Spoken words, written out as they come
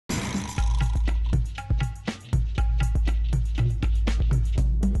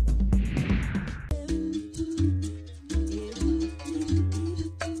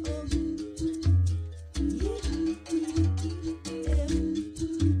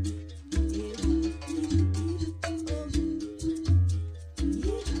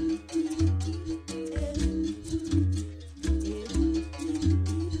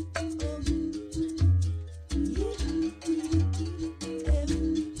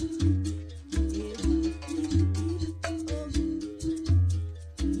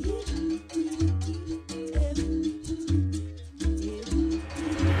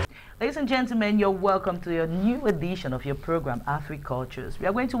and gentlemen, you're welcome to your new edition of your program, Afrikultures. We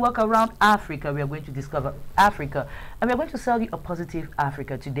are going to walk around Africa. We are going to discover Africa. And we are going to sell you a positive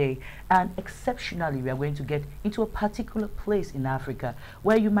Africa today. And exceptionally, we are going to get into a particular place in Africa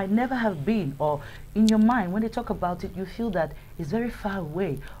where you might never have been, or in your mind, when they talk about it, you feel that it's very far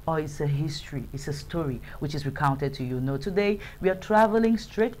away, or it's a history, it's a story which is recounted to you. No, today we are traveling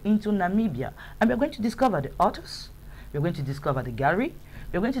straight into Namibia. And we are going to discover the authors. We're going to discover the gallery.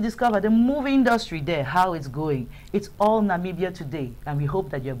 We're going to discover the movie industry there, how it's going. It's all Namibia today, and we hope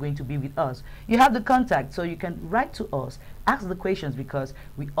that you're going to be with us. You have the contact, so you can write to us, ask the questions, because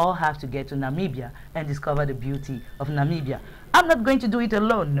we all have to get to Namibia and discover the beauty of Namibia. I'm not going to do it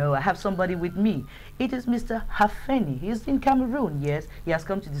alone, no, I have somebody with me. It is Mr. Hafeni. He's in Cameroon, yes. He has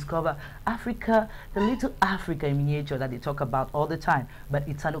come to discover Africa, the little Africa in miniature that they talk about all the time. But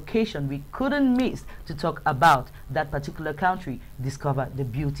it's an occasion we couldn't miss to talk about that particular country, discover the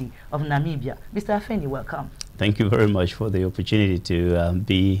beauty of Namibia. Mr. Hafeni, welcome. Thank you very much for the opportunity to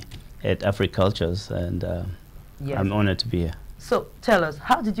be at Afrikultures, and yes. I'm honored to be here. So tell us,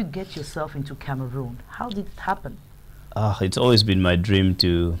 how did you get yourself into Cameroon? How did it happen? It's always been my dream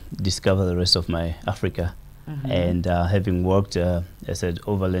to discover the rest of my Africa. And having worked as an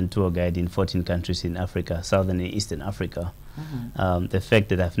overland tour guide in 14 countries in Africa, Southern and Eastern Africa, the fact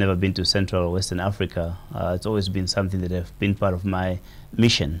that I've never been to Central or Western Africa, it's always been something that has been part of my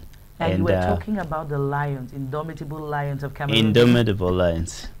mission. And you were talking about the lions, indomitable lions of Cameroon. Indomitable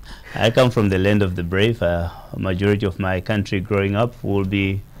lions. I come from the land of the brave. A majority of my country growing up will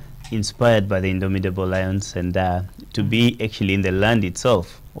be inspired by the indomitable lions, and to be actually in the land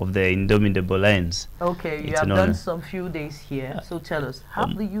itself of the indomitable lions. Okay, you have done some few days here, so tell us, how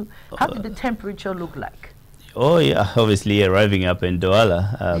did the temperature look like? Oh yeah, obviously arriving up in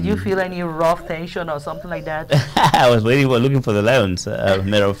Douala. Did you feel any rough tension or something like that? I was looking for the lions.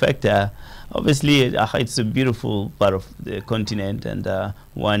 Matter of fact, obviously it's a beautiful part of the continent, and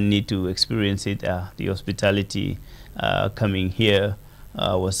one need to experience it. The hospitality coming here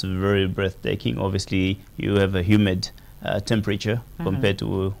was very breathtaking. Obviously, you have a humid temperature compared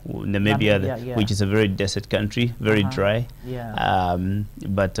to Namibia, which is a very desert country, very dry.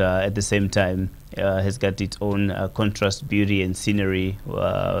 But at the same time, has got its own contrast, beauty, and scenery,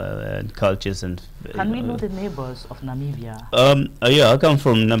 and cultures. And can we know the neighbors of Namibia? Yeah, I come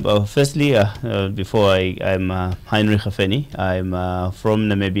from firstly, before I'm Heinrich Hafeni. I'm from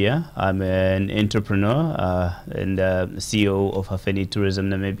Namibia. I'm an entrepreneur and CEO of Hafeni Tourism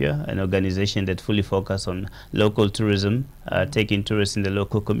Namibia, an organization that fully focuses on local tourism, taking tourists in the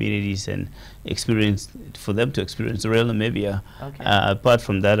local communities and for them to experience real Namibia. Okay. Apart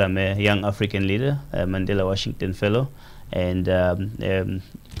from that, I'm a young African leader, a Mandela Washington Fellow, and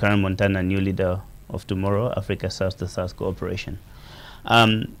current Montana new leader of tomorrow, Africa South to South Cooperation.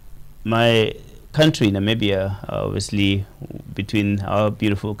 My country, Namibia, obviously between our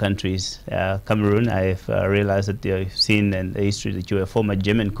beautiful countries, Cameroon, I've realized that you've seen in the history that you were a former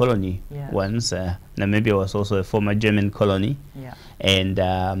German colony once. Namibia was also a former German colony.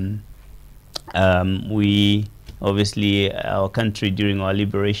 And we obviously, our country during our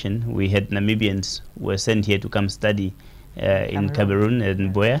liberation, we had Namibians who were sent here to come study in Cameroon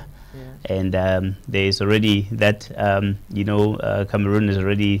and Boya. And there is already that, Cameroon is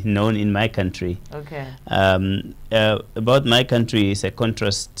already known in my country. Okay. About my country is a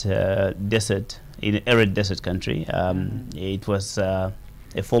contrast desert, in an arid desert country. It was a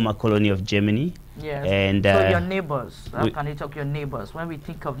former colony of Germany. Yes. And so your neighbors, how can you talk your neighbors? When we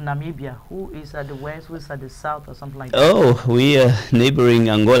think of Namibia, who is at the west, who is at the south, or something like that? Oh, we are neighboring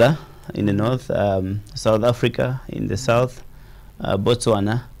Angola in the north, South Africa in the south,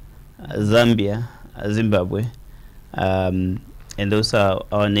 Botswana, Zambia, Zimbabwe, and those are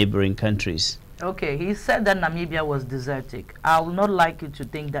our neighboring countries. Okay, he said that Namibia was desertic. I would not like you to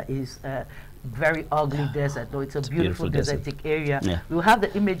think that is a very ugly desert. No, it's a beautiful desertic area. We will have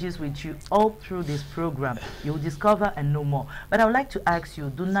the images with you all through this program. You will discover and know more. But I would like to ask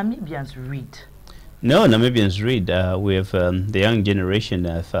you, do Namibians read? No, Namibians read. We have the young generation.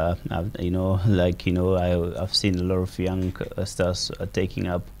 I've seen a lot of young stars taking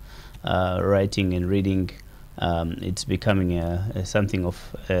up writing and reading. It's becoming something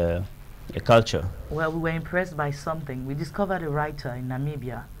of a culture. Well, we were impressed by something. We discovered a writer in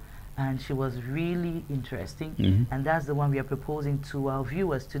Namibia, and she was really interesting. And that's the one we are proposing to our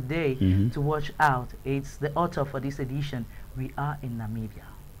viewers today to watch out. It's the author for this edition. We are in Namibia.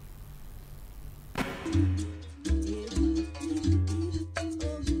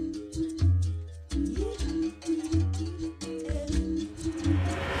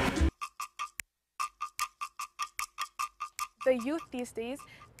 The youth these days,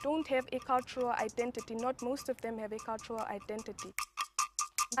 don't have a cultural identity. Not most of them have a cultural identity.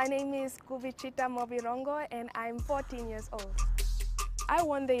 My name is Kuvichita Movirongo and I'm 14 years old. I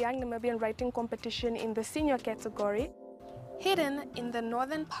won the Young Namibian Writing Competition in the senior category. Hidden in the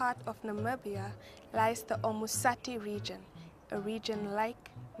northern part of Namibia lies the Omusati region, a region like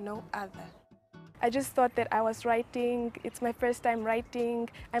no other. I just thought that I was writing, it's my first time writing,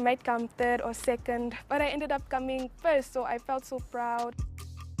 I might come third or second, but I ended up coming first, so I felt so proud.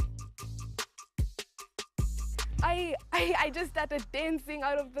 I just started dancing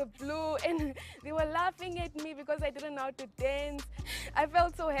out of the blue and they were laughing at me because I didn't know how to dance. I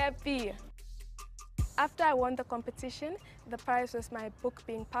felt so happy. After I won the competition, the prize was my book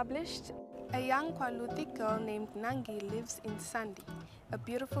being published. A young Kwaluti girl named Nangi lives in Sandi, a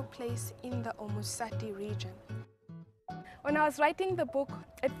beautiful place in the Omusati region. When I was writing the book,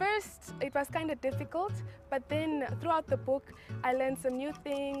 at first it was kind of difficult, but then throughout the book I learned some new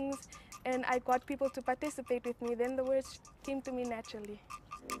things and I got people to participate with me. Then the words came to me naturally.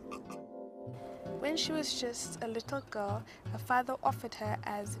 When she was just a little girl, her father offered her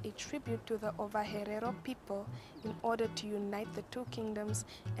as a tribute to the Ovaherero people in order to unite the two kingdoms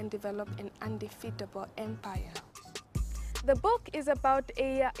and develop an undefeatable empire. The book is about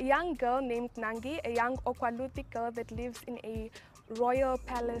a young girl named Nangi, a young Okwaluti girl that lives in a royal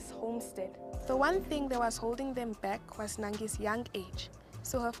palace homestead. The one thing that was holding them back was Nangi's young age.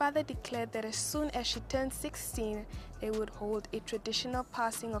 So her father declared that as soon as she turned 16, they would hold a traditional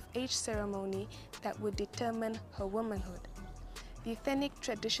passing of age ceremony that would determine her womanhood. The ethnic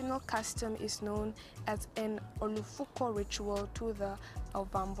traditional custom is known as an Olufuko ritual to the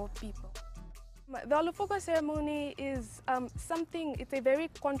Ovambo people. The Olufuko ceremony is it's a very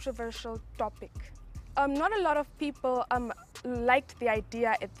controversial topic. Not a lot of people liked the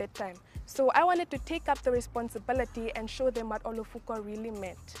idea at that time. So I wanted to take up the responsibility and show them what Olufuko really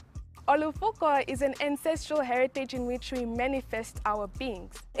meant. Olufuko is an ancestral heritage in which we manifest our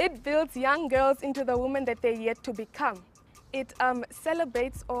beings. It builds young girls into the women that they're yet to become. It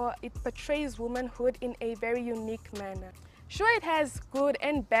celebrates or it portrays womanhood in a very unique manner. Sure, it has good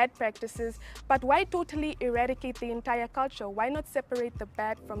and bad practices, but why totally eradicate the entire culture? Why not separate the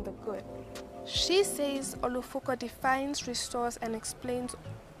bad from the good? She says Olufuko defines, restores, and explains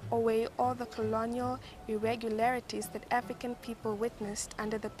away all the colonial irregularities that African people witnessed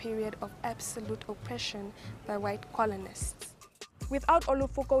under the period of absolute oppression by white colonists. Without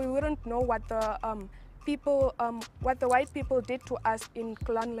Olufuko, we wouldn't know what the white people did to us in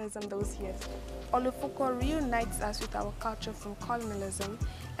colonialism those years. Olufuko reunites us with our culture from colonialism,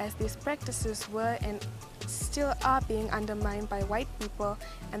 as these practices were and still are being undermined by white people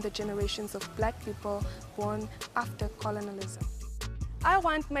and the generations of black people born after colonialism. I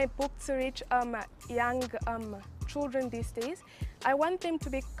want my book to reach young children these days. I want them to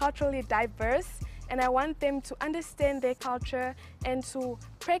be culturally diverse, and I want them to understand their culture and to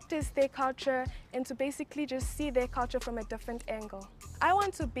practice their culture and to basically just see their culture from a different angle. I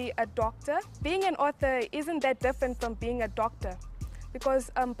want to be a doctor. Being an author isn't that different from being a doctor,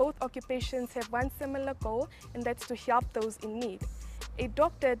 because both occupations have one similar goal, and that's to help those in need. A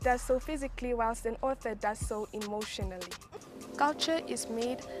doctor does so physically, whilst an author does so emotionally. Culture is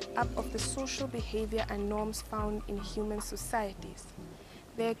made up of the social behavior and norms found in human societies.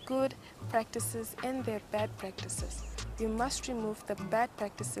 There are good practices and there are bad practices. We must remove the bad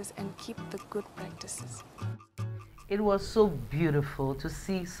practices and keep the good practices. It was so beautiful to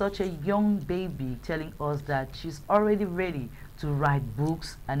see such a young baby telling us that she's already ready to write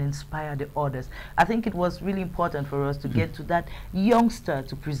books and inspire the others. I think it was really important for us to get to that youngster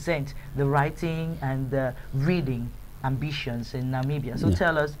to present the writing and the reading ambitions in Namibia. So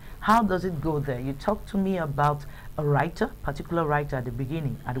tell us, how does it go there? You talked to me about a writer, particular writer at the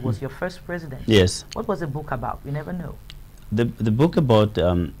beginning, and it was your first president. Yes. What was the book about? We never know. The book about,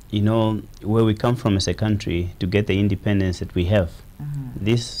 you know, where we come from as a country to get the independence that we have.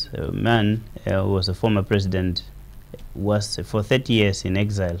 This man who was a former president, was for 30 years in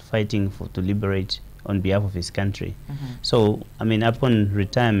exile fighting to liberate on behalf of his country. So, I mean, upon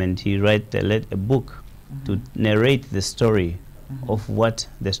retirement, he wrote a book to narrate the story of what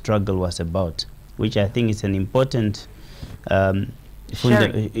the struggle was about, which I think is an important,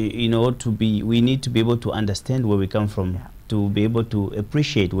 you know, we need to be able to understand where we come from, to be able to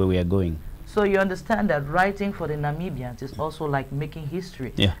appreciate where we are going. So you understand that writing for the Namibians is also like making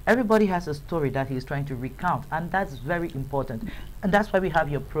history. Yeah. Everybody has a story that he's trying to recount, and that's very important. And that's why we have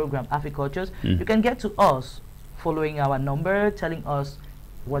your program, Afrikultures. You can get to us following our number, telling us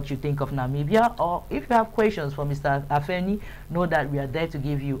what you think of Namibia, or if you have questions for Mr. Hafeni, know that we are there to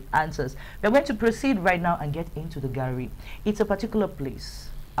give you answers. We're going to proceed right now and get into the gallery. It's a particular place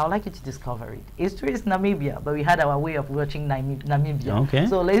I would like you to discover it. History is Namibia, but we had our way of watching Namibia. Okay.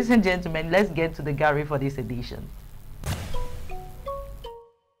 So, ladies and gentlemen, let's get to the gallery for this edition.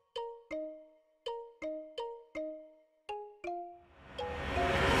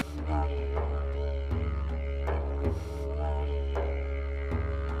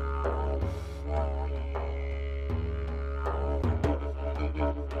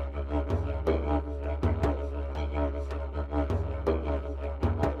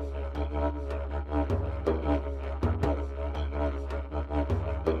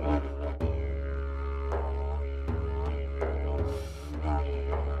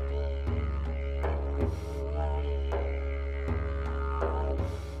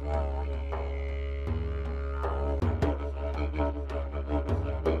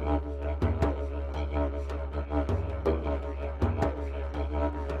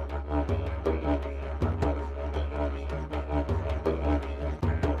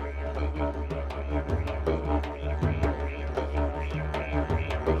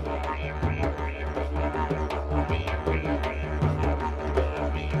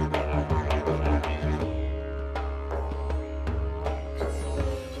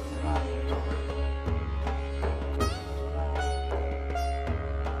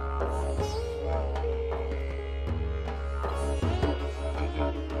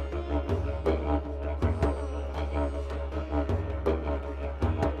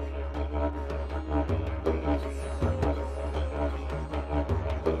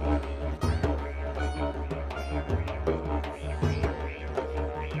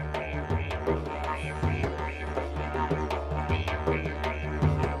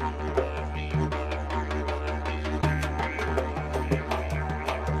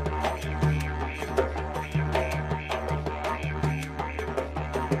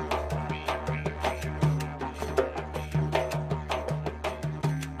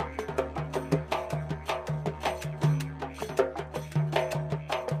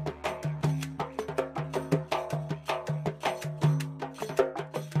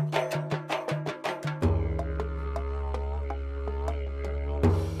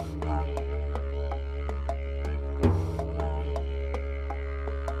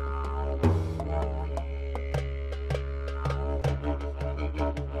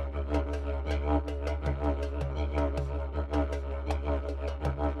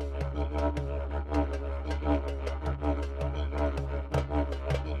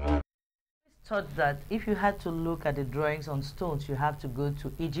 Thought that if you had to look at the drawings on stones, you have to go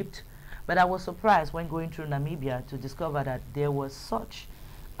to Egypt. But I was surprised when going through Namibia to discover that there was such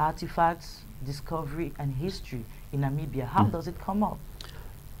artifacts, discovery, and history in Namibia. How does it come up?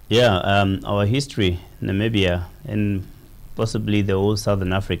 Yeah, our history, Namibia, and possibly the whole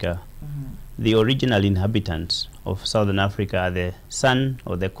Southern Africa, the original inhabitants of Southern Africa are the San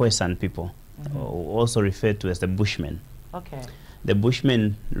or the Khoisan people, also referred to as the Bushmen. Okay. The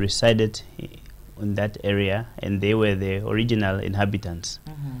Bushmen resided in that area, and they were the original inhabitants.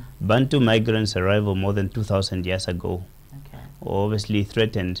 Bantu migrants' arrival more than 2,000 years ago obviously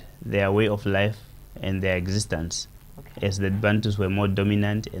threatened their way of life and their existence, as the Bantus were more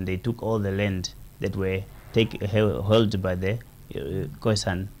dominant, and they took all the land that were held by the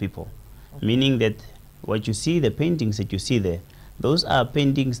Khoisan people. Meaning that what you see, the paintings that you see there, those are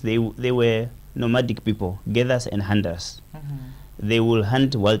paintings, they were nomadic people, gatherers and hunters. They will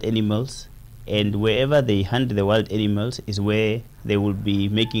hunt wild animals, and wherever they hunt the wild animals is where they will be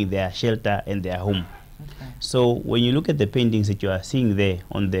making their shelter and their home. So when you look at the paintings that you are seeing there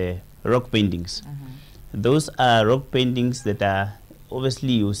on the rock paintings, those are rock paintings that are,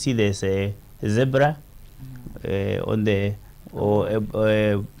 obviously you see there's a zebra on the, or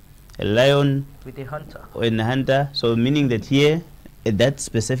a lion with a hunter. And a hunter. So meaning that here, at that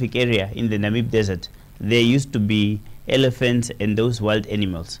specific area in the Namib Desert, there used to be elephants and those wild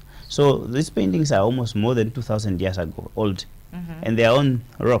animals. So these paintings are almost more than 2,000 years ago old, and they are on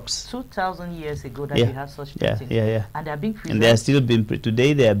rocks. 2,000 years ago that we have such paintings. And they are being preserved. And they are still being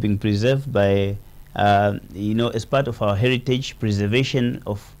today. They are being preserved by, you know, as part of our heritage preservation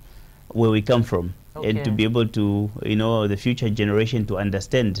of where we come from, and to be able to, you know, the future generation to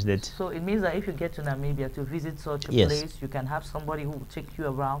understand that. So it means that if you get to Namibia to visit such a place, you can have somebody who will take you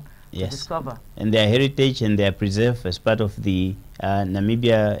around to discover. And their heritage, and they are preserved as part of the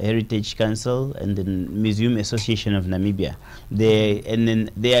Namibia Heritage Council and the Museum Association of Namibia. They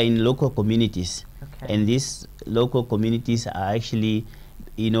are in local communities, and these local communities are actually,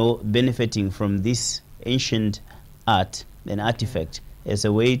 you know, benefiting from this ancient art and artifact as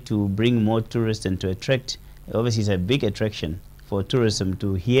a way to bring more tourists and to attract. Obviously, it's a big attraction for tourism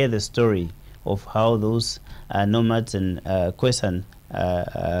to hear the story of how those nomads and Khoisan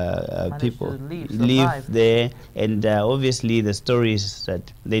people live there, and obviously the story is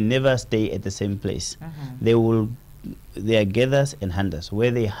that they never stay at the same place. They are gatherers and hunters.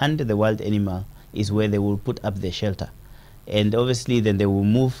 Where they hunt the wild animal is where they will put up their shelter, and obviously then they will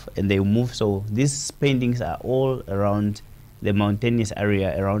move and they will move. So these paintings are all around the mountainous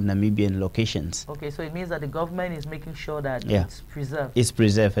area around Namibian locations. Okay, so it means that the government is making sure that it's preserved. It's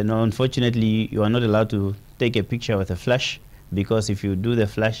preserved, and unfortunately you are not allowed to take a picture with a flash, because if you do the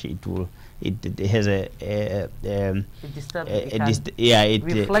flash, it has it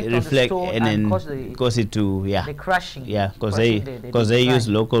reflect and then cause it to the crashing. Because they use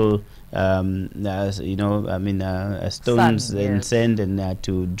local stones and sand and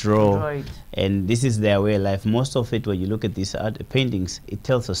to draw, and this is their way of life. Most of it, when you look at these art paintings, it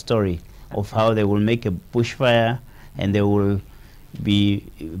tells a story of how they will make a bushfire, and they will be,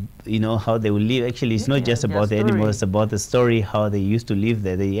 how they will live. Actually, it's not just about the animals, it's about the story, how they used to live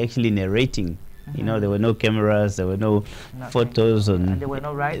there. They actually narrating. There were no cameras, there were no photos, and there were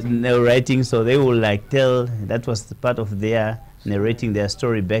no writing. No writing, so they will tell. That was the part of their narrating their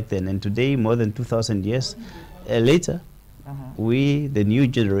story back then. And today, more than 2,000 years later, we, the new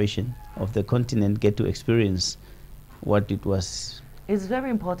generation of the continent, get to experience what it was. It's very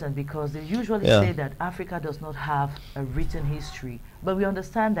important, because they usually say that Africa does not have a written history, but we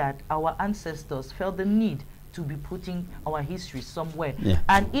understand that our ancestors felt the need to be putting our history somewhere.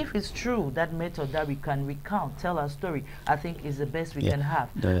 And if it's true, that method that we can recount, tell our story, I think is the best we can have.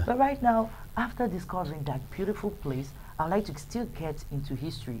 But right now, after discovering that beautiful place, I'd like to still get into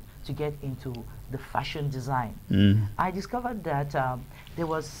history, to get into the fashion design. I discovered that there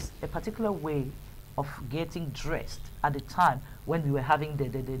was a particular way of getting dressed at the time when we were having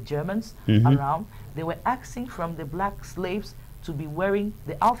the Germans around. They were asking from the black slaves to be wearing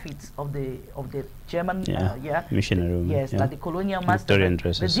the outfits of the German missionary, like the colonial master.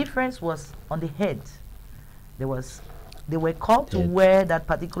 The difference was on the head. They were called to wear that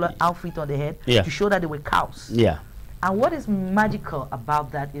particular outfit on the head to show that they were cows. And what is magical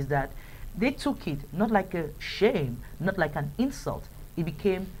about that is that they took it not like a shame, not like an insult. It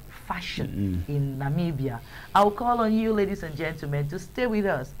became fashion in Namibia. I'll call on you, ladies and gentlemen, to stay with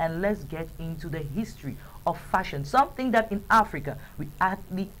us, and let's get into the history of fashion, something that in Africa we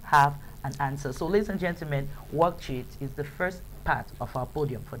actually have an answer. So, ladies and gentlemen, Worksheet is the first part of our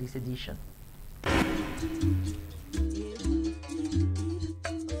podium for this edition.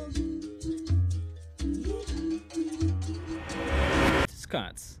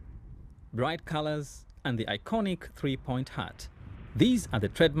 Skirts, bright colors, and the iconic three-point hat. These are the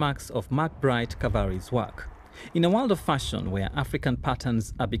trademarks of McBride Kavari's work. In a world of fashion where African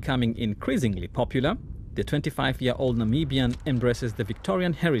patterns are becoming increasingly popular, the 25-year-old Namibian embraces the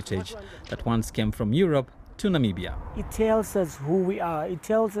Victorian heritage that once came from Europe to Namibia. It tells us who we are. It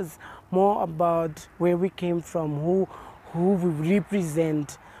tells us more about where we came from, who we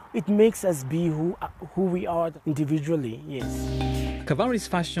represent. It makes us be who we are individually, yes. Kavari's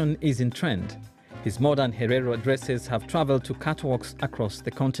fashion is in trend. His modern Herero dresses have traveled to catwalks across the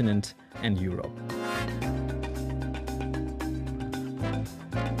continent and Europe.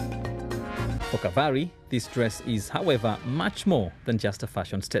 For Kavari, this dress is, however, much more than just a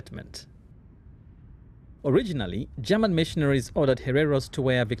fashion statement. Originally, German missionaries ordered Hereros to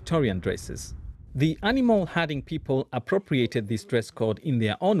wear Victorian dresses. The animal-herding people appropriated this dress code in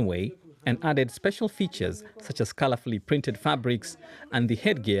their own way and added special features such as colorfully printed fabrics and the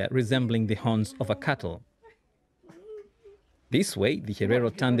headgear resembling the horns of a cattle. This way, the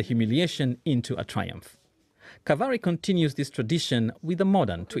Herero turned the humiliation into a triumph. Kavari continues this tradition with a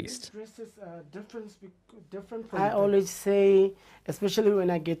modern twist. I always say, especially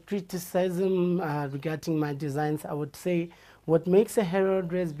when I get criticism regarding my designs, I would say what makes a Herero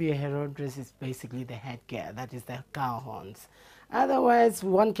dress be a Herero dress is basically the headgear, that is the cow horns. Otherwise,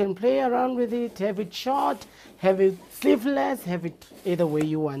 one can play around with it, have it short, have it sleeveless, have it either way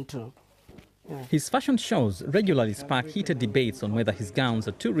you want to. His fashion shows regularly spark heated debates on whether his gowns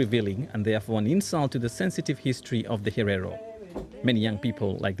are too revealing and therefore an insult to the sensitive history of the Herero. Many young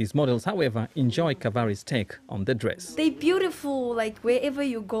people, like these models, however, enjoy Kavari's take on the dress. They're beautiful, like wherever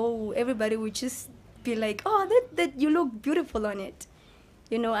you go, everybody will just be like, oh, that you look beautiful on it.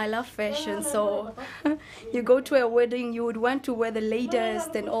 You know, I love fashion, so you go to a wedding, you would want to wear the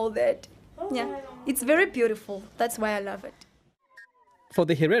latest and all that. Yeah, it's very beautiful. That's why I love it. For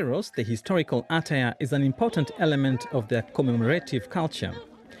the Hereros, the historical attire is an important element of their commemorative culture.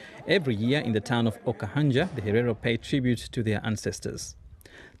 Every year in the town of Okahanja, the Herero pay tribute to their ancestors.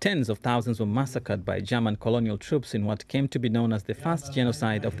 Tens of thousands were massacred by German colonial troops in what came to be known as the first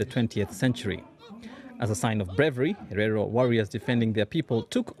genocide of the 20th century. As a sign of bravery, Herero warriors defending their people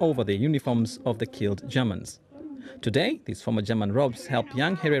took over the uniforms of the killed Germans. Today, these former German robes help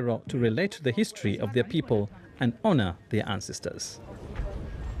young Herero to relate to the history of their people and honor their ancestors.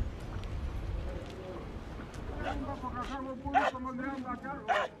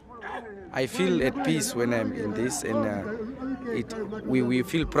 I feel at peace when I'm in this, and we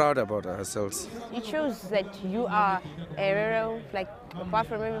feel proud about ourselves. It shows that you are a Herero, like apart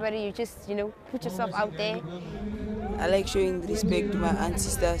from everybody, you just, put yourself out there. I like showing respect to my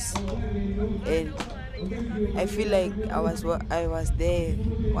ancestors, and I feel like I was there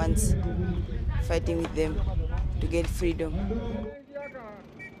once fighting with them to get freedom.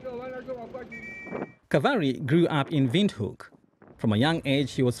 Kavari grew up in Windhoek. From a young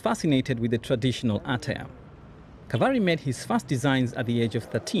age, he was fascinated with the traditional attire. Kavari made his first designs at the age of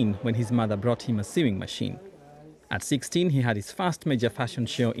 13 when his mother brought him a sewing machine. At 16, he had his first major fashion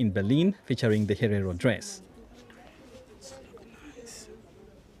show in Berlin featuring the Herero dress.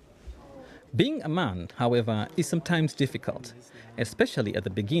 Being a man, however, is sometimes difficult. Especially at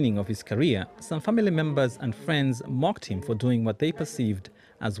the beginning of his career, some family members and friends mocked him for doing what they perceived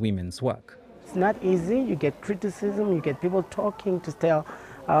as women's work. It's not easy. You get criticism, you get people talking to tell,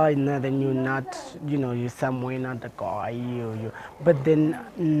 oh, no, then you're not, you're somewhere not a guy. But then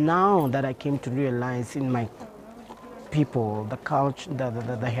now that I came to realize in my people, the culture, the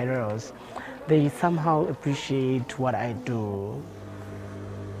Hereros, they somehow appreciate what I do.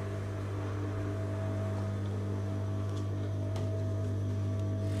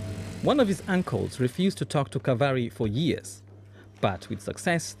 One of his uncles refused to talk to Kavari for years. But with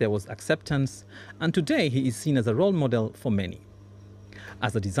success, there was acceptance, and today he is seen as a role model for many.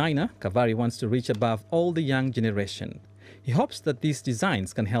 As a designer, Kavari wants to reach above all the young generation. He hopes that these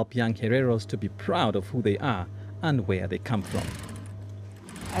designs can help young Hereros to be proud of who they are and where they come from.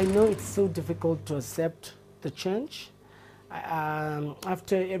 I know it's so difficult to accept the change.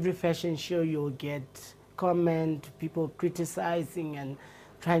 After every fashion show, you'll get comment, people criticizing and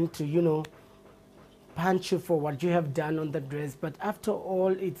trying to, punch you for what you have done on the dress. But after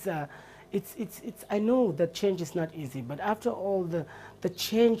all, I know that change is not easy, but after all, the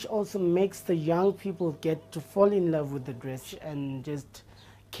change also makes the young people get to fall in love with the dress and just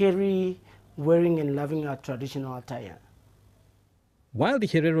carry wearing and loving our traditional attire. While the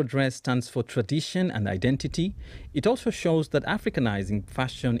Herero dress stands for tradition and identity, it also shows that Africanizing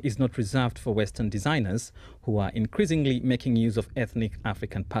fashion is not reserved for Western designers who are increasingly making use of ethnic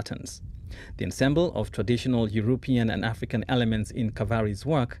African patterns. The ensemble of traditional European and African elements in Kavari's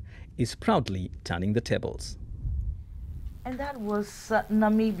work is proudly turning the tables. And that was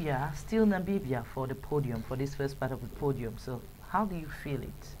Namibia, still Namibia for the podium, for this first part of the podium. So how do you feel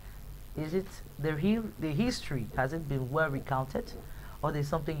it? Is it the history, has it been well recounted? Or there's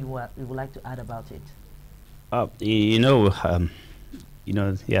something you would like to add about it? Yeah,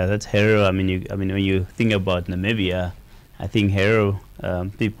 that's Herero. I mean, when you think about Namibia, I think Herero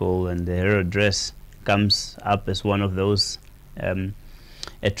people and the Herero dress comes up as one of those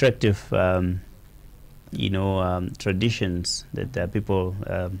attractive, traditions that people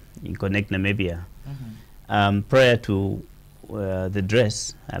connect Namibia. Mm-hmm. Prior to the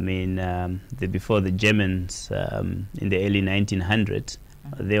dress, before the Germans in the early 1900s,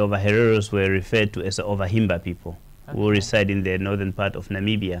 the Hereros were referred to as the Overhimba people, who reside in the northern part of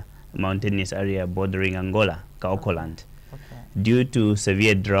Namibia, a mountainous area bordering Angola, Kaokoland. Due to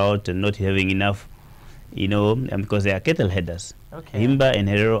severe drought and not having enough, because they are cattle headers. Himba and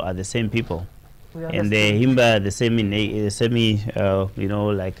Herero are the same people. And the Himba, the same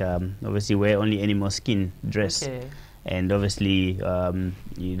obviously wear only animal skin dress. And obviously,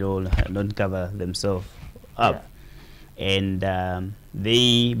 don't cover themselves up. Yeah. And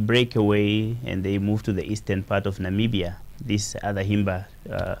they break away and they move to the eastern part of Namibia. This other Himba,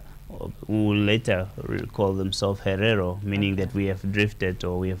 who later call themselves Herero, meaning that we have drifted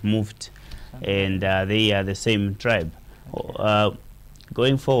or we have moved. And they are the same tribe.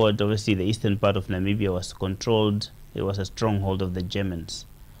 Going forward, obviously, the eastern part of Namibia was controlled. It was a stronghold of the Germans.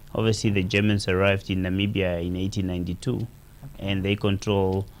 Obviously, the Germans arrived in Namibia in 1892, and they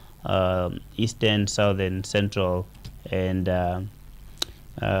control eastern, southern, central, and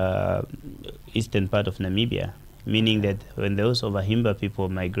eastern part of Namibia, meaning that when those Overhimba people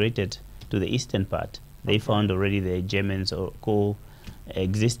migrated to the eastern part, they found already the Germans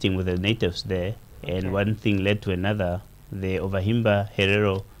coexisting with the natives there, and one thing led to another. The Overhimba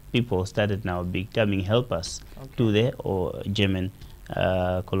Herero people started now becoming helpers to the German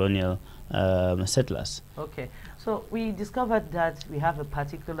colonial settlers. Okay, So we discovered that we have a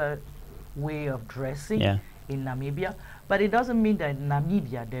particular way of dressing in Namibia, but it doesn't mean that in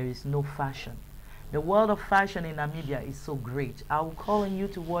Namibia there is no fashion. The world of fashion in Namibia is so great. I will call on you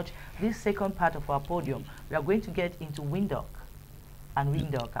to watch this second part of our podium. We are going to get into Windhoek. And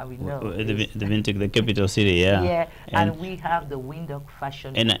Windhoek, I will know. The Windhoek, the capital city, Yeah, and we have the Windhoek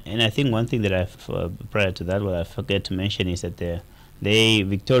fashion. And I think one thing that prior to that, what I forget to mention is that the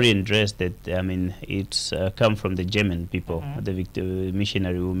Victorian dress that, I mean, it's come from the German people, the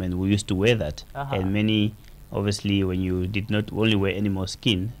missionary women who used to wear that. And many, obviously, when you did not only wear any more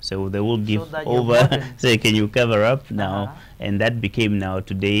skin, so they will give over, say, can you cover up now? And that became now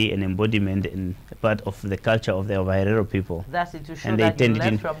today an embodiment and part of the culture of the Herero people. That's it, to show that you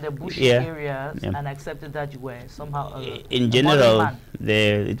left from the bushy areas and accepted that you were somehow in general,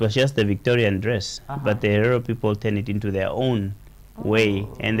 it was just the Victorian dress, but the Herero people turned it into their own way.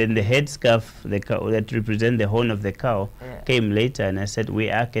 And then the headscarf that represent the horn of the cow came later, and I said,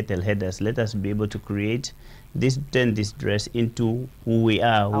 we are cattle headers, let us be able to create turn this dress into who we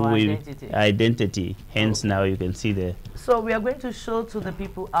are, identity. Hence now you can see the... So we are going to show to the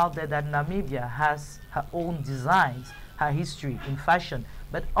people out there that Namibia has her own designs, her history in fashion,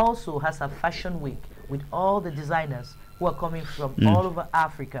 but also has a fashion week with all the designers who are coming from all over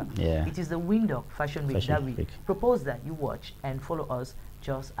Africa. It is the Windhoek Fashion Week that we propose that you watch and follow us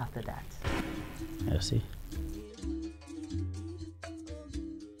just after that. Merci.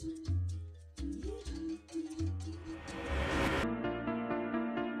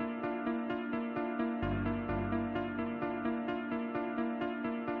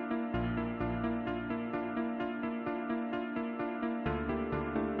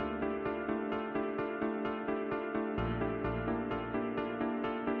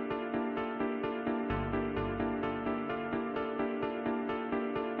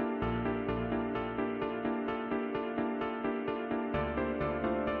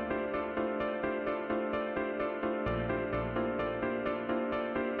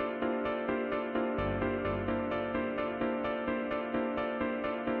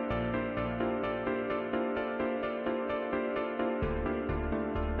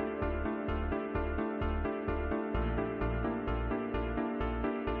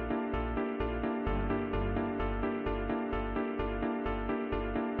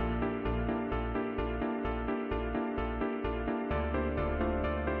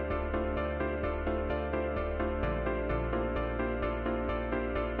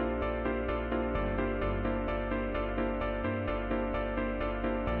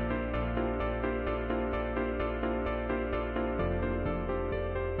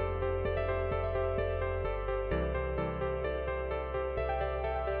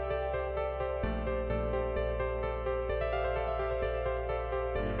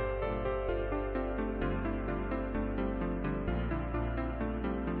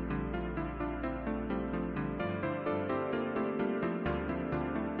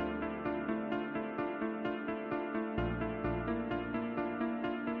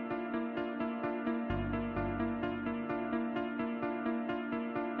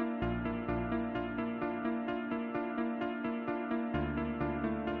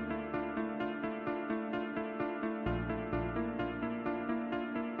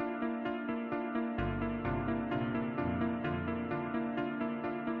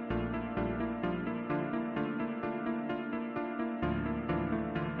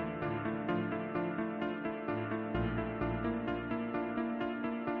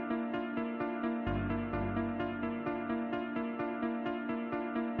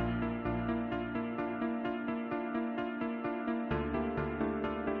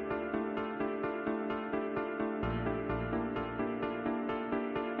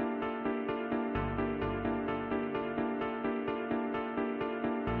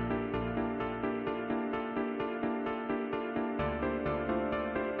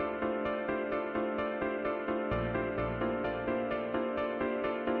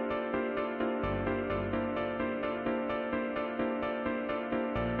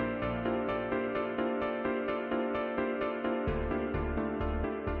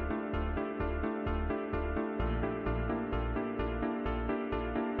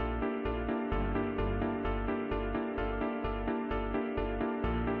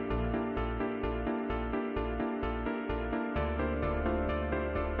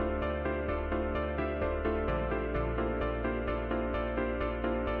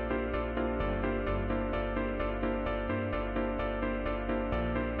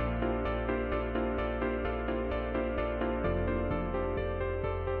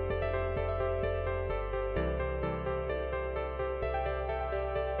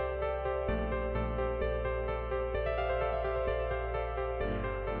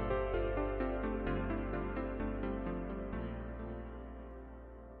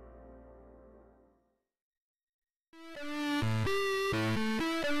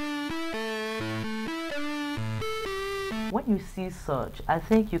 when you see such, I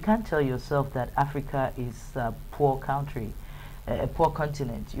think you can't tell yourself that Africa is a poor country, a poor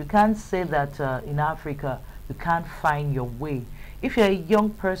continent. You can't say that in Africa you can't find your way. If you're a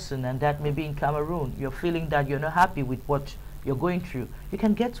young person and that maybe in Cameroon, you're feeling that you're not happy with what you're going through, you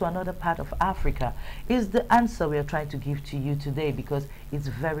can get to another part of Africa. Is the answer we are trying to give to you today, because it's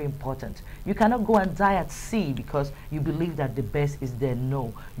very important. You cannot go and die at sea because you believe that the best is there.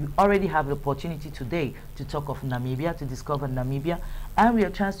 No, you already have the opportunity today to talk of Namibia, to discover Namibia, and we are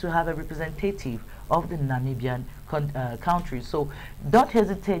chance to have a representative of the Namibian country. So don't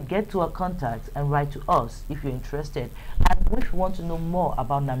hesitate, get to our contacts and write to us if you're interested. And if you want to know more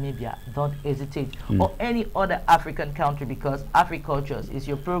about Namibia, don't hesitate, or any other African country, because Afrikultures is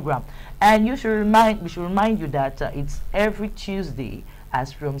your program. And we should remind you that it's every Tuesday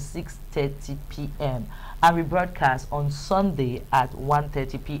as from 6:30 p.m. and we broadcast on Sunday at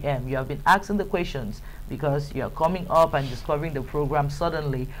 1:30 p.m. You have been asking the questions because you are coming up and discovering the program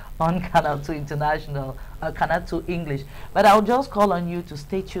suddenly on Canal 2 International, Canal 2 English. But I'll just call on you to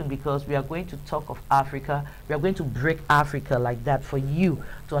stay tuned, because we are going to talk of Africa. We are going to break Africa like that for you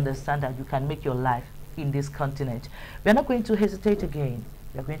to understand that you can make your life in this continent. We are not going to hesitate again.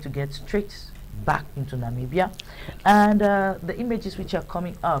 We are going to get straight back into Namibia, and the images which are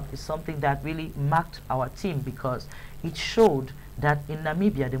coming up is something that really marked our team, because it showed that in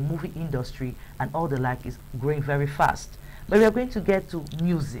Namibia the movie industry and all the like is growing very fast. But we are going to get to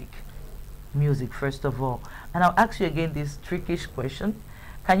music first of all, and I'll ask you again this trickish question.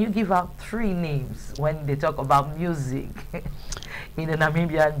 Can you give out 3 names when they talk about music in the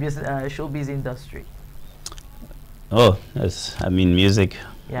Namibian showbiz industry? Oh, yes, I mean, music,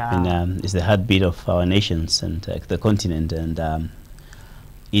 yeah, and is the heartbeat of our nations and the continent. And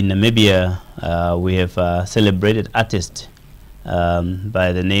in Namibia, we have celebrated artist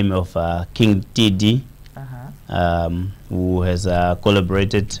by the name of King TD, who has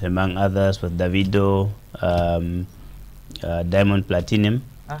collaborated, among others, with Davido, Diamond Platinum,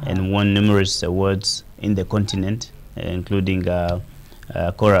 and won numerous awards in the continent, including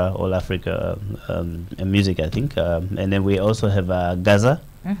Cora, All Africa Music, I think. And then we also have Gaza,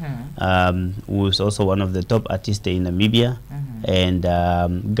 who is also one of the top artists in Namibia. And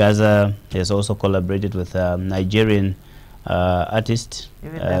Gaza has also collaborated with Nigerian artists,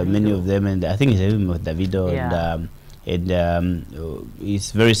 many of them, and I think it's even with Davido. Yeah. And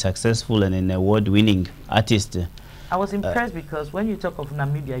he's very successful and an award-winning artist. I was impressed because when you talk of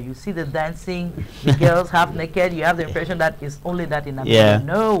Namibia, you see the dancing, the girls half naked. You have the impression that it's only that in Namibia. Yeah.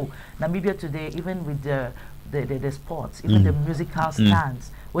 No, Namibia today, even with the sports, even the musical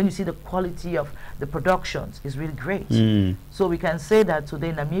stands, when you see the quality of the productions, is really great. So we can say that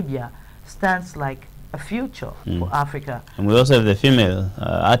today Namibia stands like a future for Africa. And we also have the female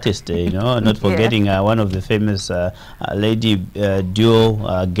artist, you know, not forgetting one of the famous lady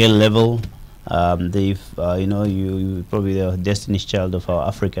duo, Girl Level. They've, you know, you probably the Destiny's Child of our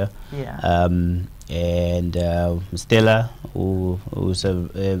Africa. Yeah. And Stella, who's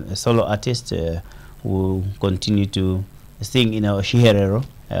a solo artist, who continue to sing in our Shiherero,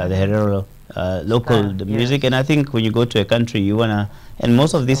 the Herero local music. And I think when you go to a country, you wanna, and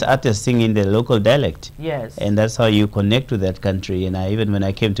most of these artists sing in the local dialect. Yes. And that's how you connect with that country. And even when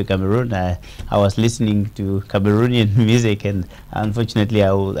I came to Cameroon, I was listening to Cameroonian music, and unfortunately,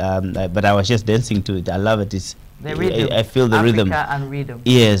 but I was just dancing to it. I love it. It's the rhythm. I feel the Africa rhythm. And rhythm.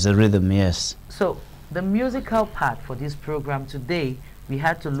 Yes, the rhythm. Yes. So the musical part for this program today, we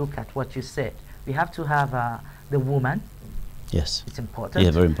had to look at what you said. We have to have the woman. Yes. It's important.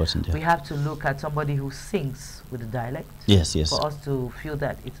 Yeah, very important. Yeah. We have to look at somebody who sings with the dialect. Yes, yes. For us to feel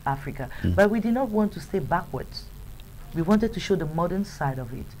that it's Africa. But we did not want to stay backwards. We wanted to show the modern side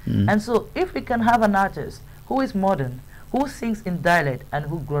of it. And so if we can have an artist who is modern, who sings in dialect, and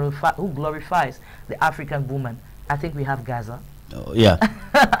who glorifies the African woman, I think we have Gaza. Oh, yeah.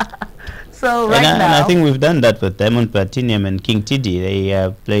 So right now, and I think we've done that with Diamond Platinum and King Tidi.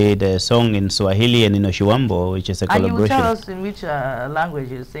 They played a song in Swahili and in Oshiwambo, which is a collaboration. And you will tell us in which language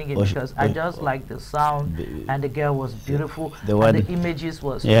you're singing, because I just like the sound, and the girl was beautiful, and the images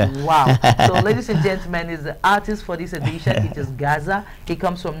was wow. So ladies and gentlemen, is the artist for this edition. It is Gaza. He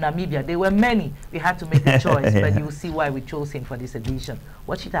comes from Namibia. There were many. We had to make a choice, but you will see why we chose him for this edition.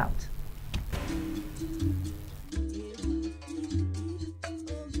 Watch it out.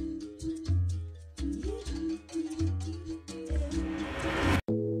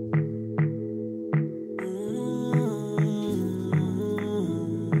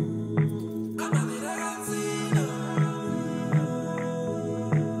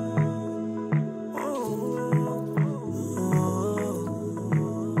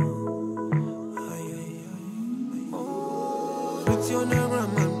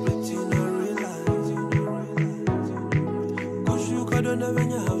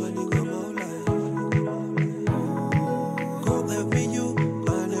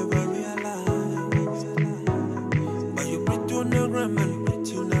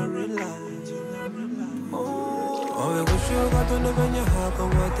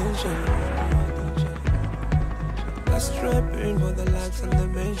 Strapping for the likes and the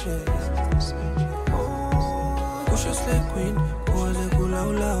mentions. Push your slay queen, call it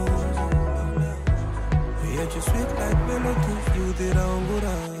low low. We are just sweet like melodies, you did our good.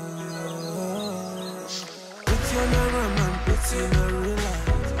 It's your never man, it's in a real life.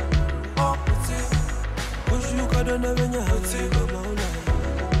 Oh, pretty. Push you got on the when you have to go down.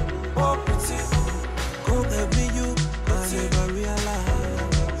 Oh, pretty. Go get me you, I never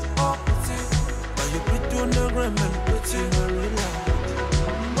realize. Oh, pretty. But you pretty on the ground and pretty in a real life.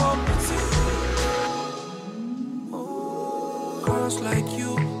 Oh, pretty. Girls like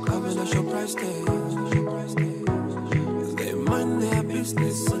you, coming at your price tag. They mind their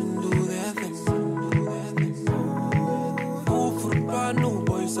business and do their thing. Who football, no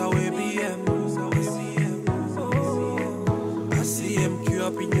boys are ABM. I see MQ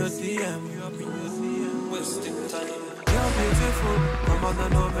up in your DM. Wasting time. You're beautiful, come on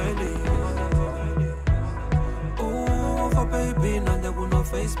and over. Oh, for baby, none they will not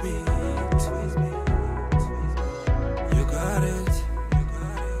face me. You got it.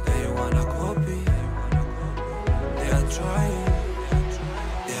 They wanna copy. They are trying.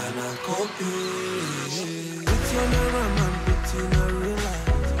 They are not copying. It's your never man, it's in a real life.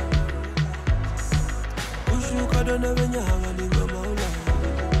 Push you got on the when you hang in the mountain.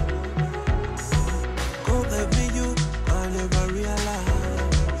 Go get me you, I never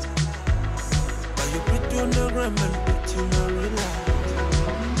realize. But you pretty on the ground and pretty in a real life.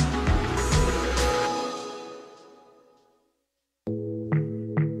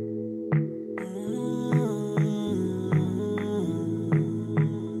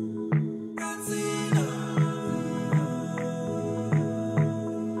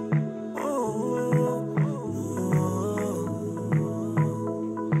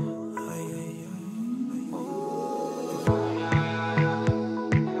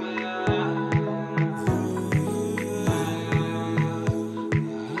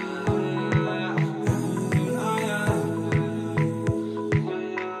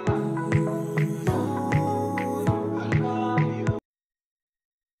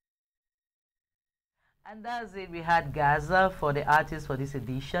 And that's it. We had Gaza for the artist for this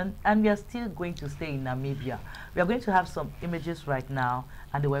edition, and we are still going to stay in Namibia. We are going to have some images right now,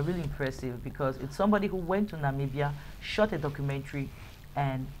 and they were really impressive because it's somebody who went to Namibia, shot a documentary,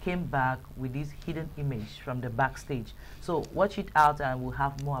 and came back with this hidden image from the backstage. So watch it out, and we'll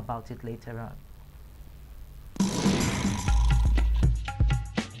have more about it later on.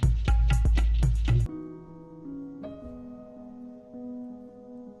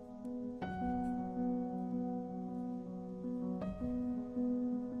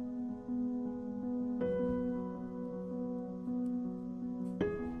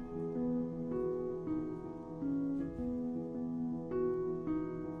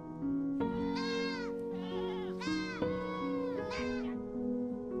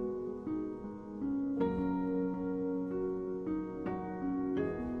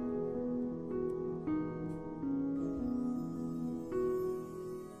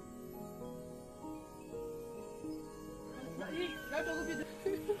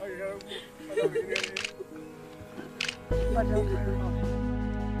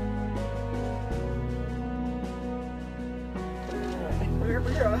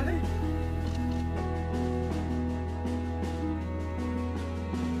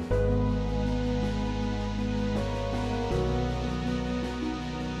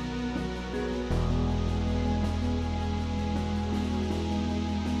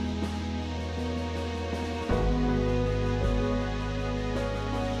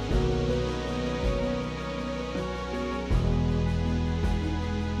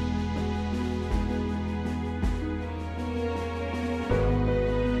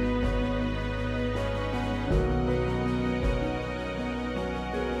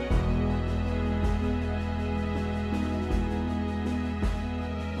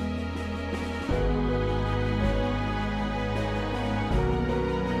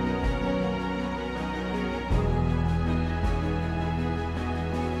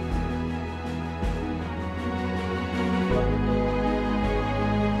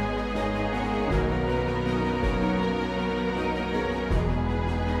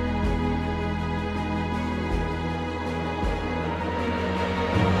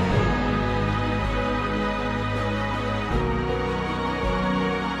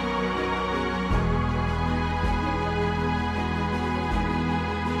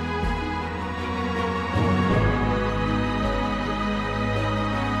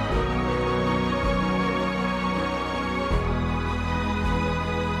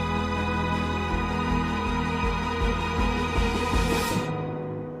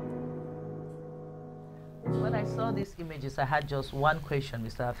 saw these images, I had just one question,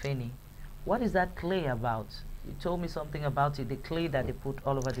 Mr. Hafeni. What is that clay about? You told me something about it, the clay that they put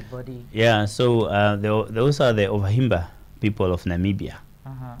all over the body. Yeah, so those are the Ovahimba people of Namibia.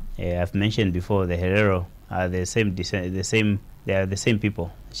 I've mentioned before the Herero are the same they are the same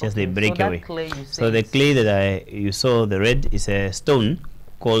people. It's just they break so away. Clay so the clay that you saw, the red, is a stone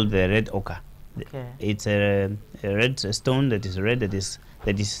called the red ochre. Okay. It's a red stone that is red that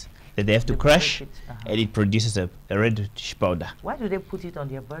they have to crush, and it produces a reddish powder. Why do they put it on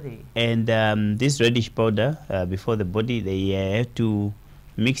their body? And this reddish powder, before the body, they have to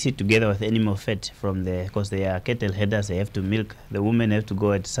mix it together with animal fat from because they are cattle headers. They have to milk. The women have to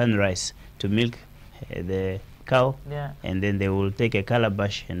go at sunrise to milk the cow, and then they will take a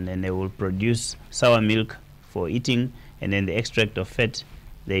calabash, and then they will produce sour milk for eating, and then the extract of fat,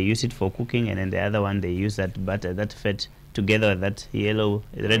 they use it for cooking, and then the other one they use that butter, that fat, together with that yellow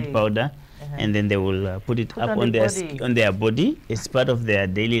red powder, and then they will put it up on their body. It's part of their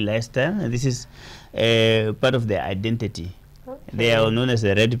daily lifestyle, and this is part of their identity. They are known as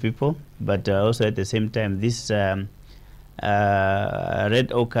the red people, but also at the same time, this red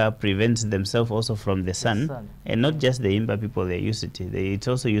ochre prevents themselves also from the sun. And not just the Imba people, they use it. It's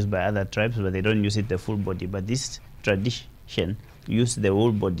also used by other tribes, but they don't use it the full body. But this tradition use the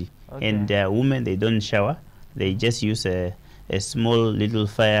whole body. And women, they don't shower. They just use a small little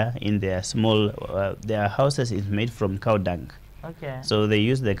fire in their small, their houses is made from cow dung. So they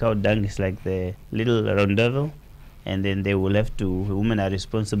use the cow dung, it's like the little rondevel, and then they will have to, women are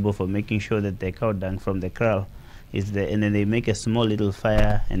responsible for making sure that the cow dung from the kraal is there, and then they make a small little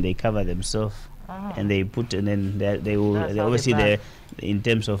fire and they cover themselves. And they put, and then they will, obviously in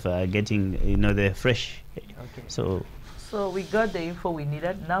terms of getting, the fresh. So we got the info we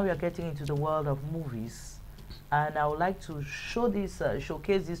needed. Now we are getting into the world of movies. And I would like to showcase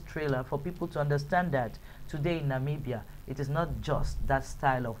this trailer for people to understand that today in Namibia, it is not just that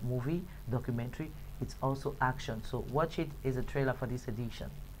style of movie, documentary, it's also action. So watch it, is a trailer for this edition.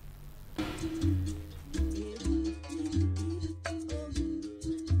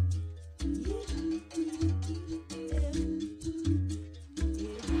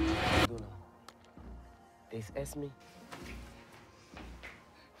 There's Esme,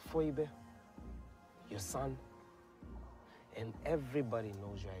 Foibe, your son, and everybody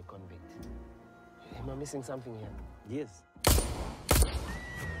knows you're a convict. Am I missing something here? Yes.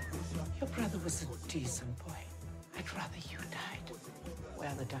 Your brother was a decent boy. I'd rather you died. Where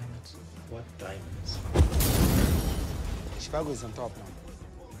are the diamonds? What diamonds? Chicago is on top now.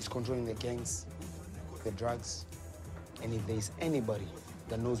 He's controlling the gangs, the drugs, and if there's anybody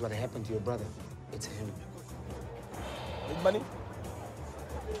that knows what happened to your brother, it's him. Need money?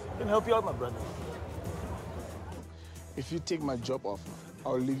 I can help you out, my brother. If you take my job offer,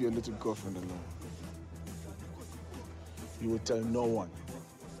 I'll leave your little girlfriend alone. You will tell no one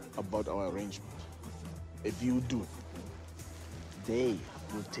about our arrangement. If you do, they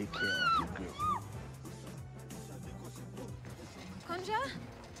will take care of your girl. Konja?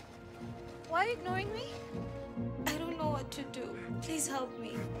 Why are you ignoring me? I don't know what to do. Please help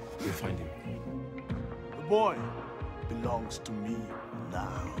me. We'll find him. The boy belongs to me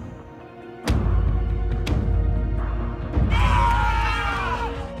now.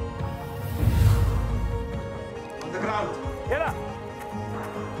 On the ground. Get up.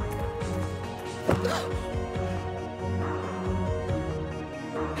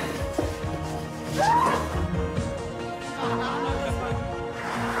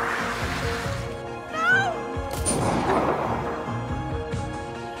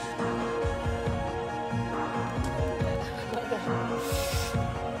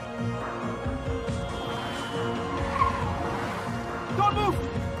 Don't move!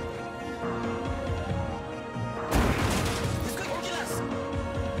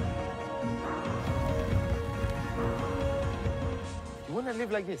 You want to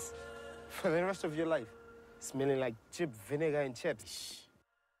live like this for the rest of your life, smelling like chip vinegar and chips.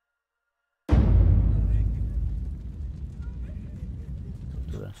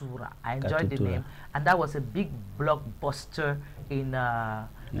 I enjoyed the name, and that was a big blockbuster in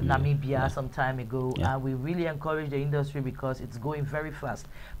Namibia some time ago, and we really encourage the industry because it's going very fast.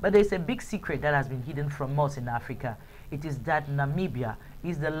 But there's a big secret that has been hidden from us in Africa. It is that Namibia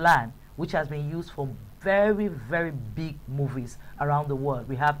is the land which has been used for very, very big movies around the world.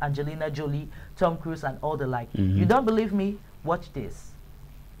 We have Angelina Jolie, Tom Cruise, and all the like. You don't believe me? Watch this.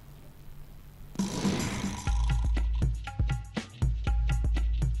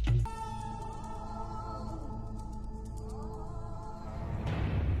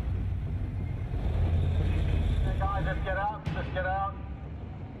 Let's get out.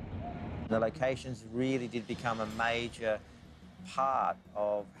 The locations really did become a major part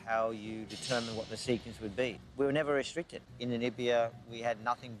of how you determine what the sequence would be. We were never restricted. In Namibia, we had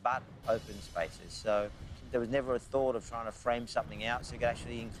nothing but open spaces, so there was never a thought of trying to frame something out so you could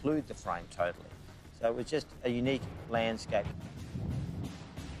actually include the frame totally. So it was just a unique landscape.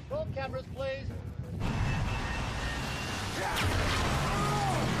 Roll cameras, please.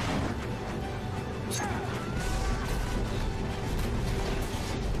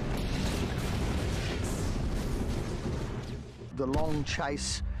 The long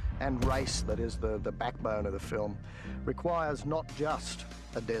chase and race that is the backbone of the film requires not just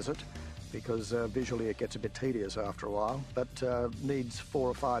a desert, because visually it gets a bit tedious after a while, but needs 4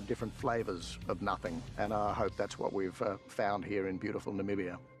 or 5 different flavours of nothing, and I hope that's what we've found here in beautiful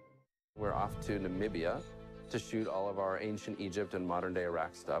Namibia. We're off to Namibia to shoot all of our ancient Egypt and modern-day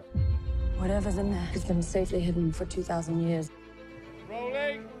Iraq stuff. Whatever's in there has been safely hidden for 2,000 years.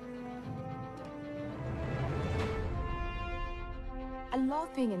 Rolling! I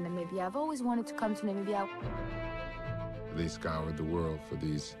love being in Namibia. I've always wanted to come to Namibia. They scoured the world for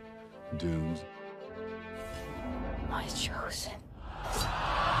these dunes. My chosen.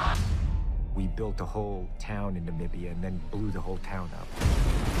 We built a whole town in Namibia and then blew the whole town up.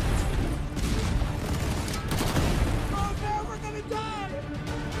 Oh no, we're gonna die!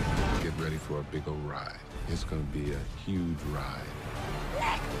 Get ready for a big old ride. It's gonna be a huge ride.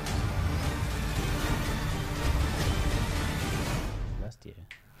 Last year.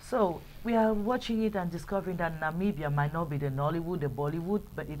 So we are watching it and discovering that Namibia might not be the Nollywood, the Bollywood,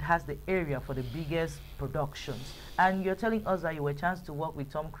 but it has the area for the biggest productions. And you're telling us that you were a chance to work with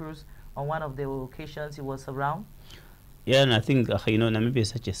Tom Cruise on one of the locations he was around? Yeah, and I think, you know, Namibia is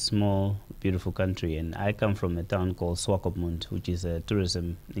such a small, beautiful country, and I come from a town called Swakopmund, which is a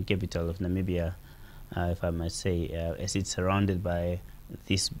tourism capital of Namibia, if I might say, as it's surrounded by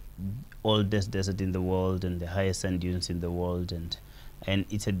this oldest desert in the world and the highest sand dunes in the world, and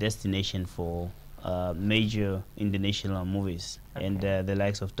it's a destination for major international movies, okay. And the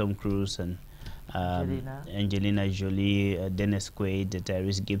likes of Tom Cruise and Angelina Jolie, Dennis Quaid,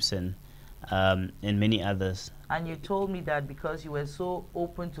 Tyrese Gibson, and many others. And you told me that because you were so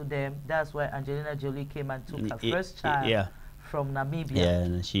open to them, that's why Angelina Jolie came and took her first child from Namibia. Yeah,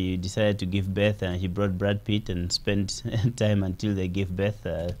 and she decided to give birth, and she brought Brad Pitt and spent time until they gave birth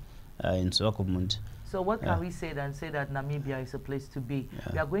in Swakopmund. So what can we say then? Say that Namibia is a place to be.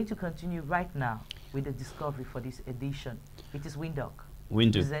 We are going to continue right now with the discovery for this edition. It is Windhoek.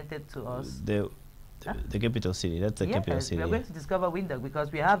 Presented to us. The capital city. That's the capital city. We are going to discover Windhoek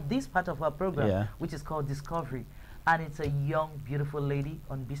because we have this part of our program which is called Discovery. And it's a young, beautiful lady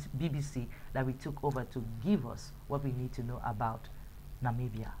on BBC that we took over to give us what we need to know about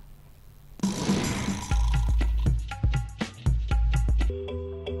Namibia.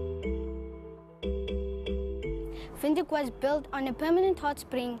 Windhoek was built on a permanent hot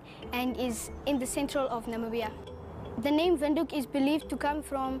spring and is in the central of Namibia. The name Windhoek is believed to come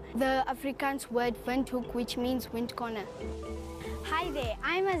from the Afrikaans word windhoek, which means wind corner. Hi there,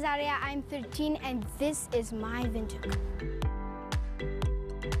 I'm Azaria, I'm 13, and this is my Windhoek.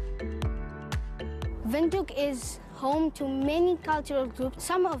 Windhoek is home to many cultural groups.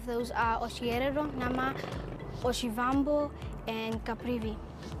 Some of those are Oshierero, Nama, Oshivambo, and Caprivi.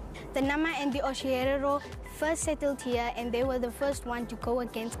 The Nama and the Oshierero first settled here, and they were the first one to go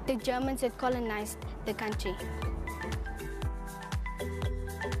against the Germans that colonized the country.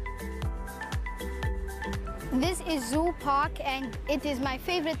 This is Zoo Park, and it is my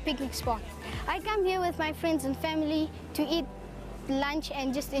favorite picnic spot. I come here with my friends and family to eat lunch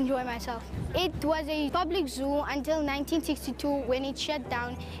and just enjoy myself. It was a public zoo until 1962 when it shut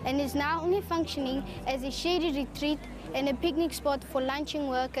down and is now only functioning as a shady retreat and a picnic spot for lunching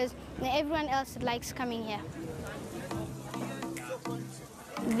workers and everyone else that likes coming here.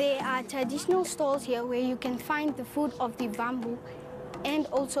 There are traditional stalls here where you can find the food of the Vambu and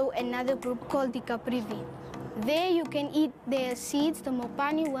also another group called the Caprivi. There you can eat their seeds, the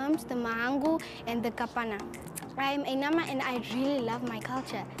mopani worms, the mahangu, and the kapana. I am a Nama and I really love my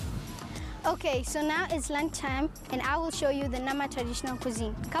culture. Okay, so now it's lunchtime and I will show you the Nama traditional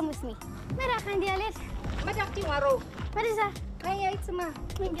cuisine. Come with me. What is that?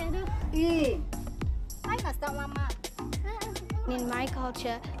 In my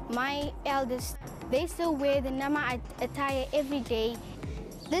culture, my elders, they still wear the Nama attire every day.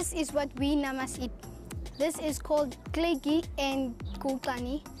 This is what we Namas eat. This is called klegi and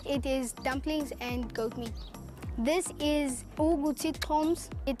kulkani. It is dumplings and goat meat. This is ugutitkoms.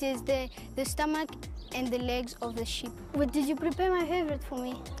 It is the stomach and the legs of the sheep. What did you prepare my favorite for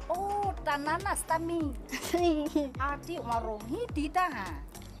me? Oh, tanana stami. Ati warohi dita ha.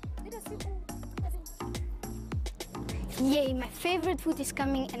 Yay, my favorite food is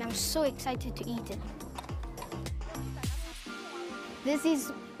coming and I'm so excited to eat it. This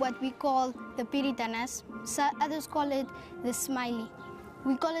is what we call the piritanas. Others call it the smiley.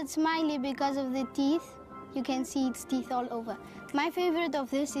 We call it smiley because of the teeth. You can see its teeth all over. My favorite of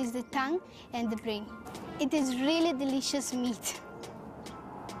this is the tongue and the brain. It is really delicious meat.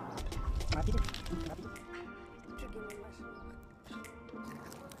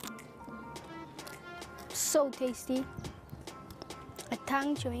 So tasty. A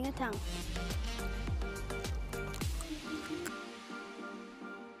tongue chewing a tongue.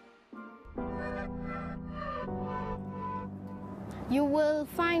 You will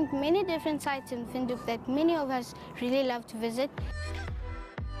find many different sites in Windhoek that many of us really love to visit.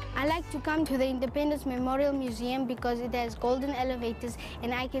 I like to come to the Independence Memorial Museum because it has golden elevators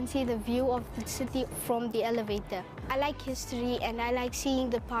and I can see the view of the city from the elevator. I like history and I like seeing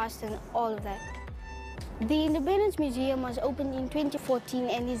the past and all of that. The Independence Museum was opened in 2014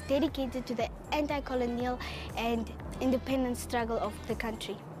 and is dedicated to the anti-colonial and independence struggle of the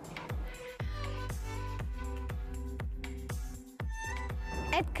country.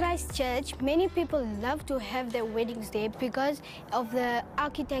 At Christchurch, many people love to have their weddings there because of the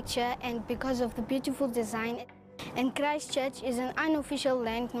architecture and because of the beautiful design. And Christchurch is an unofficial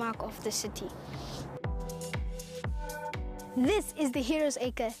landmark of the city. This is the Heroes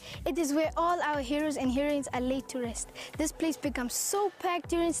Acre. It is where all our heroes and heroines are laid to rest. This place becomes so packed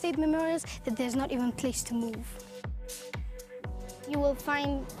during state memorials that there's not even place to move. You will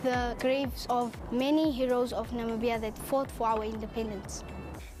find the graves of many heroes of Namibia that fought for our independence.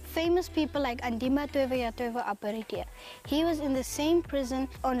 Famous people like Andima Toivoyatoivo are buried here. He was in the same prison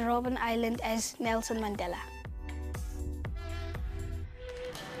on Robben Island as Nelson Mandela.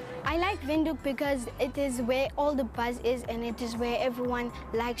 I like Windhoek because it is where all the buzz is and it is where everyone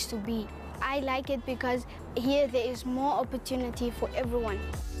likes to be. I like it because here there is more opportunity for everyone.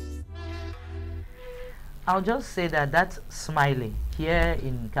 I'll just say that that's Smiley. Here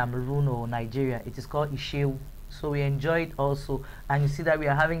in Cameroon or Nigeria, it is called Isheu. So we enjoy it also. And you see that we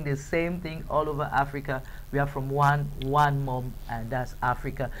are having the same thing all over Africa. We are from one mom, and that's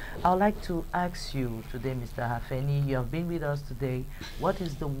Africa. I would like to ask you today, Mr. Hafeni, you have been with us today. What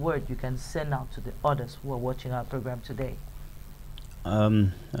is the word you can send out to the others who are watching our program today?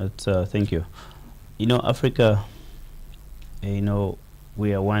 Thank you. You know, Africa, you know,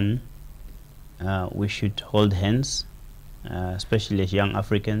 we are one. We should hold hands, especially as young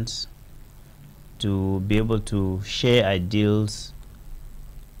Africans, to be able to share ideals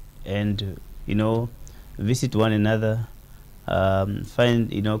and, you know, visit one another,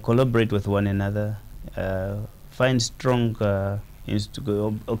 collaborate with one another, find strong, or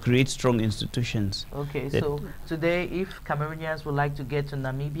create strong institutions. Okay, so today, if Cameroonians would like to get to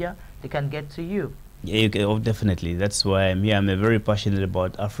Namibia, they can get to you. Yeah, definitely. That's why I'm here. I'm very passionate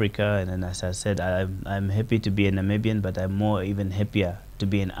about Africa, and then, as I said, I'm happy to be a Namibian, but I'm even happier to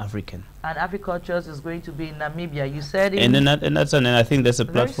be an African. And Afrikultures is going to be in Namibia. You said it. And I think that's a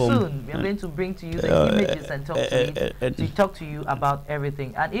platform. Very soon, we are going to bring to you the images and talk to you about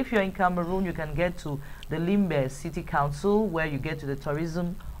everything. And if you're in Cameroon, you can get to the Limbe City Council, where you get to the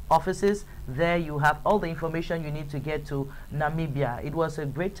tourism offices. There you have all the information you need to get to Namibia. It was a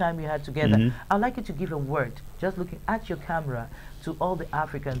great time we had together. I'd like you to give a word, just looking at your camera, to all the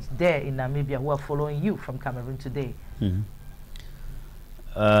Africans there in Namibia who are following you from Cameroon today.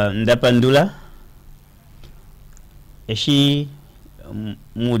 Ndapandula eshi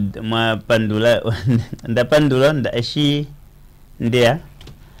ma pandula ndapandula nda eshi ndia.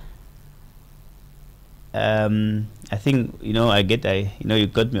 I think, you know, you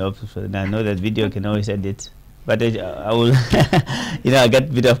cut me off, and I know that video can always edit, but I will, you know, I got a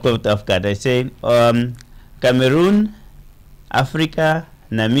bit of caught off guard. I say, Cameroon, Africa,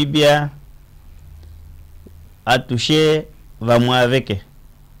 Namibia, atushe vamwe aveke,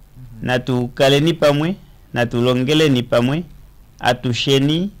 na tukaleni pamwe, na tulongeleni pamwe,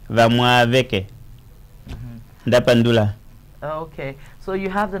 atusheni vamwe aveke. Ndapandula. Okay, so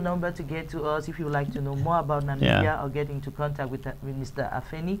you have the number to get to us if you would like to know more about Namibia or get into contact with Mr.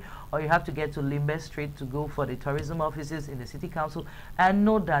 Hafeni, or you have to get to Limbe Street to go for the tourism offices in the City Council, and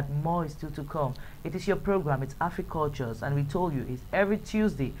know that more is still to come. It is your program, it's Afrikultures, and we told you it's every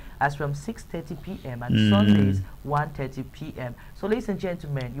Tuesday as from 6:30 p.m. and Sundays 1:30 p.m. So ladies and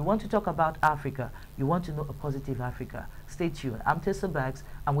gentlemen, you want to talk about Africa, you want to know a positive Africa, stay tuned. I'm Tessa Baks.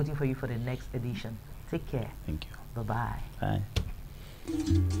 I'm waiting for you for the next edition. Take care. Thank you. Bye-bye. Bye.